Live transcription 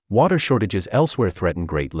Water shortages elsewhere threaten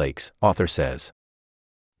Great Lakes, author says.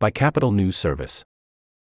 By Capital News Service.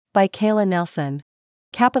 By Kayla Nelson.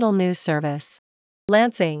 Capital News Service.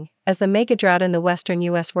 Lansing, as the megadrought in the western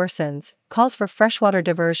U.S. worsens, calls for freshwater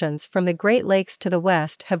diversions from the Great Lakes to the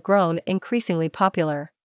west have grown increasingly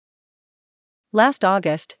popular. Last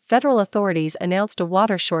August, federal authorities announced a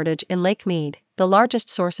water shortage in Lake Mead, the largest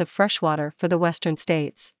source of freshwater for the western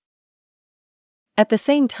states. At the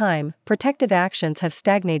same time, protective actions have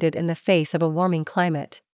stagnated in the face of a warming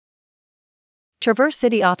climate. Traverse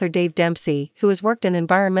City author Dave Dempsey, who has worked in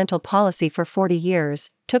environmental policy for 40 years,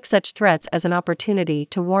 took such threats as an opportunity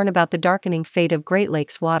to warn about the darkening fate of Great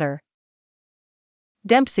Lakes water.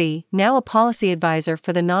 Dempsey, now a policy advisor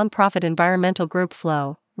for the nonprofit environmental group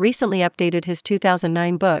Flow, recently updated his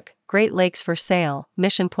 2009 book, Great Lakes for Sale,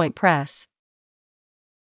 Mission Point Press.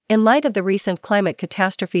 In light of the recent climate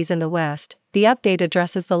catastrophes in the West, the update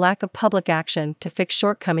addresses the lack of public action to fix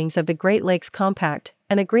shortcomings of the Great Lakes Compact,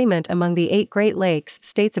 an agreement among the 8 Great Lakes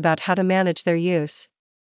states about how to manage their use.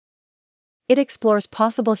 It explores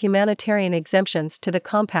possible humanitarian exemptions to the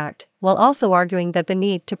compact, while also arguing that the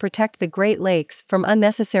need to protect the Great Lakes from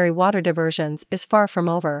unnecessary water diversions is far from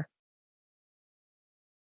over.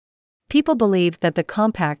 People believe that the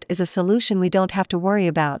compact is a solution we don't have to worry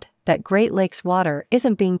about, that Great Lakes water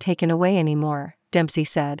isn't being taken away anymore, Dempsey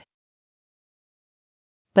said.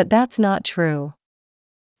 But that's not true.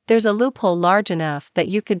 There's a loophole large enough that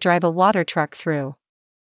you could drive a water truck through.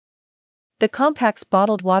 The compact's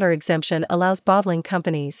bottled water exemption allows bottling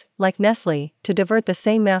companies, like Nestle, to divert the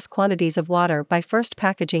same mass quantities of water by first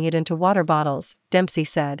packaging it into water bottles, Dempsey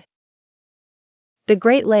said. The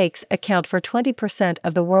Great Lakes account for 20%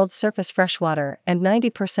 of the world's surface freshwater and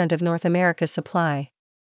 90% of North America's supply.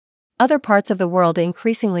 Other parts of the world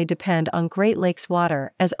increasingly depend on Great Lakes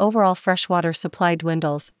water as overall freshwater supply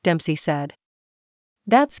dwindles, Dempsey said.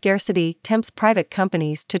 That scarcity tempts private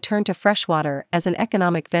companies to turn to freshwater as an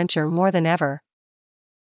economic venture more than ever.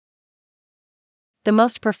 The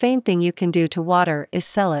most profane thing you can do to water is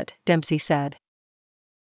sell it, Dempsey said.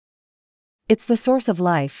 It's the source of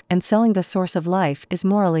life, and selling the source of life is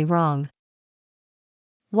morally wrong.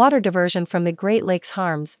 Water diversion from the Great Lakes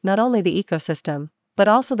harms not only the ecosystem, but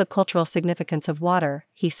also the cultural significance of water,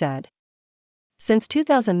 he said. Since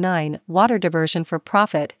 2009, water diversion for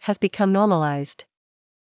profit has become normalized.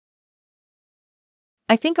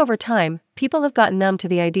 I think over time, people have gotten numb to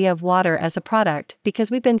the idea of water as a product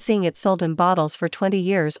because we've been seeing it sold in bottles for 20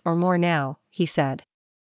 years or more now, he said.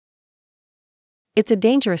 It's a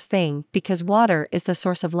dangerous thing because water is the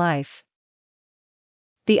source of life.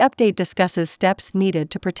 The update discusses steps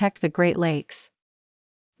needed to protect the Great Lakes.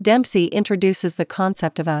 Dempsey introduces the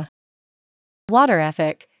concept of a water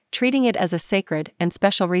ethic, treating it as a sacred and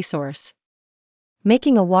special resource.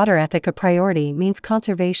 Making a water ethic a priority means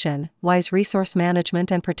conservation, wise resource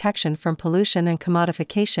management and protection from pollution and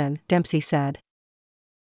commodification, Dempsey said.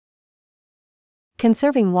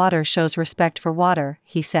 Conserving water shows respect for water,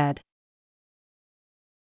 he said.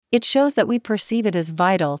 It shows that we perceive it as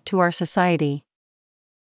vital to our society.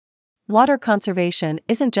 Water conservation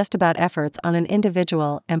isn't just about efforts on an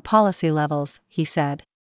individual and policy levels, he said.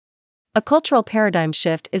 A cultural paradigm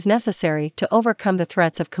shift is necessary to overcome the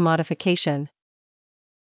threats of commodification.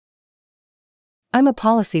 I'm a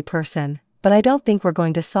policy person, but I don't think we're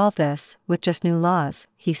going to solve this with just new laws,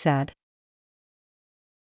 he said.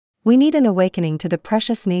 We need an awakening to the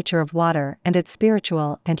precious nature of water and its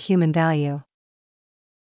spiritual and human value.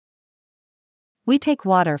 We take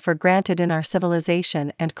water for granted in our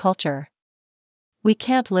civilization and culture. We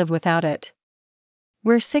can't live without it.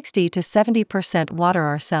 We're 60 to 70% water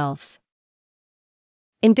ourselves.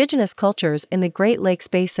 Indigenous cultures in the Great Lakes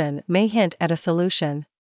Basin may hint at a solution.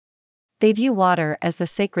 They view water as the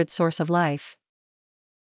sacred source of life.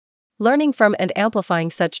 Learning from and amplifying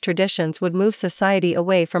such traditions would move society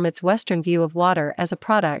away from its Western view of water as a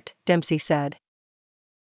product, Dempsey said.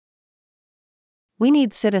 We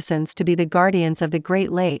need citizens to be the guardians of the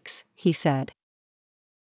Great Lakes, he said.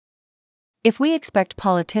 If we expect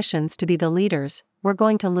politicians to be the leaders, we're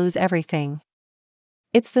going to lose everything.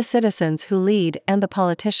 It's the citizens who lead and the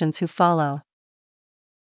politicians who follow.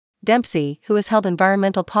 Dempsey, who has held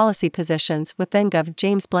environmental policy positions with then-Gov.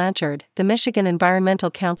 James Blanchard, the Michigan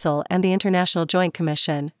Environmental Council and the International Joint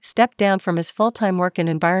Commission, stepped down from his full-time work in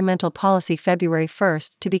environmental policy February 1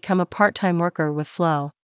 to become a part-time worker with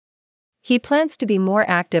Flow. He plans to be more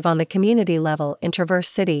active on the community level in Traverse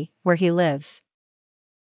City, where he lives.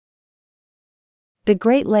 The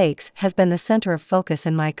Great Lakes has been the center of focus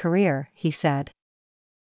in my career, he said.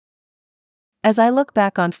 As I look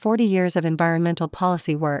back on 40 years of environmental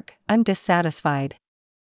policy work, I'm dissatisfied.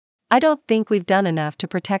 I don't think we've done enough to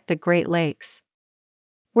protect the Great Lakes.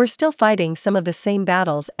 We're still fighting some of the same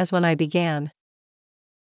battles as when I began.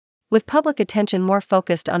 With public attention more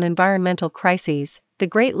focused on environmental crises, the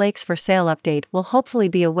Great Lakes for Sale update will hopefully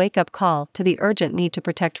be a wake-up call to the urgent need to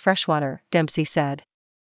protect freshwater, Dempsey said.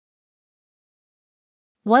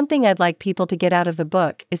 One thing I'd like people to get out of the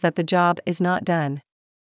book is that the job is not done.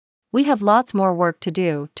 We have lots more work to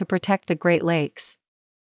do to protect the Great Lakes.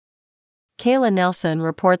 Kayla Nelson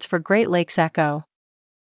reports for Great Lakes Echo.